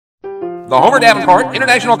The Homer Davenport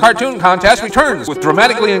International Cartoon Contest returns with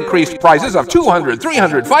dramatically increased prizes of $200,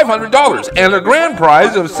 $300, $500 and a grand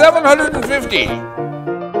prize of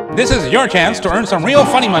 $750. This is your chance to earn some real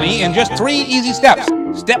funny money in just 3 easy steps.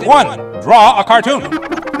 Step 1, draw a cartoon.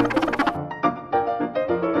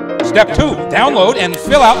 Step 2, download and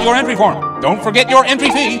fill out your entry form. Don't forget your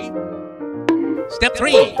entry fee. Step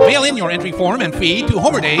 3, mail in your entry form and fee to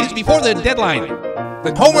Homer Days before the deadline.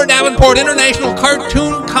 The Homer Davenport International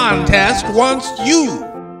Cartoon Contest wants you.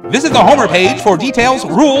 Visit the Homer page for details,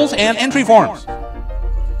 rules, and entry forms.